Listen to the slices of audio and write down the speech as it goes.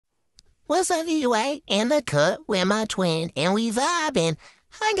What's up, UA? In the cut with my twin, and we vibing.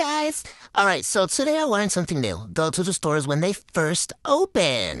 Hi, guys. All right, so today I learned something new. Go to the stores when they first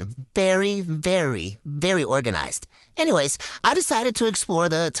open. Very, very, very organized. Anyways, I decided to explore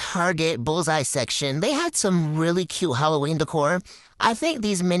the Target Bullseye section. They had some really cute Halloween decor. I think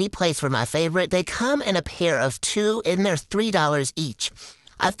these mini plates were my favorite. They come in a pair of two, and they're $3 each.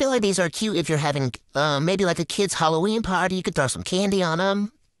 I feel like these are cute if you're having maybe like a kid's Halloween party. You could throw some candy on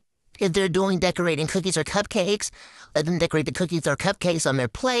them. If they're doing decorating cookies or cupcakes, let them decorate the cookies or cupcakes on their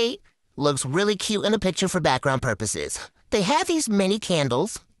plate. Looks really cute in a picture for background purposes. They have these mini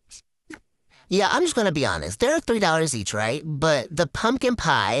candles. Yeah, I'm just gonna be honest. They're $3 each, right? But the pumpkin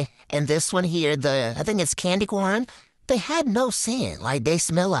pie and this one here, I think it's candy corn, they had no scent. Like, they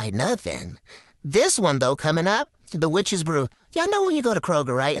smell like nothing. This one, though, coming up, the witch's brew. Y'all know when you go to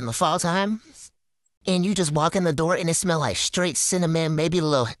Kroger, right, in the fall time? And you just walk in the door and it smell like straight cinnamon, maybe a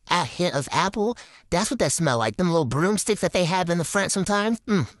little hint of apple. That's what that smell like. Them little broomsticks that they have in the front sometimes.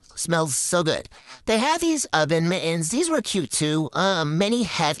 Smells so good. They have these oven mittens. These were cute too. Many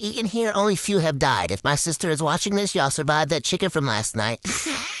have eaten here. Only few have died. If my sister is watching this, y'all survived that chicken from last night.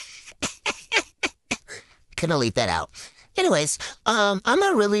 Couldn't leave that out. Anyways, I'm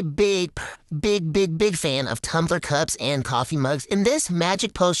a really big fan of tumbler cups and coffee mugs, and this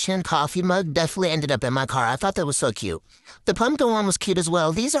Magic Potion coffee mug definitely ended up in my car. I thought that was so cute. The pumpkin one was cute as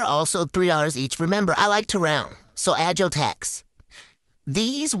well. These are also $3 each. Remember, I like to round, so add your tax.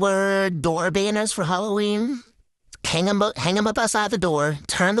 These were door banners for Halloween. Hang them up outside the door,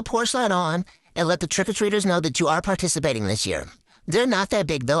 turn the porch light on, and let the trick-or-treaters know that you are participating this year. They're not that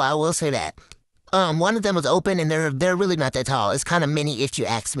big, though, I will say that. One of them was open, and they're really not that tall. It's kind of mini if you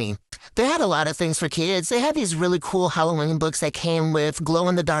ask me. They had a lot of things for kids. They had these really cool Halloween books that came with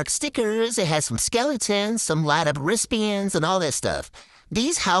glow-in-the-dark stickers. It had some skeletons, some light-up wristbands, and all that stuff.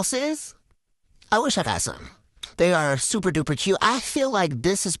 These houses, I wish I got some. They are super-duper cute. I feel like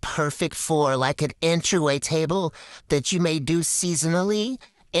this is perfect for, like, an entryway table that you may do seasonally.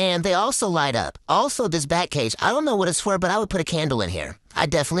 And they also light up. Also, this bat cage, I don't know what it's for, but I would put a candle in here. I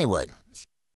definitely would.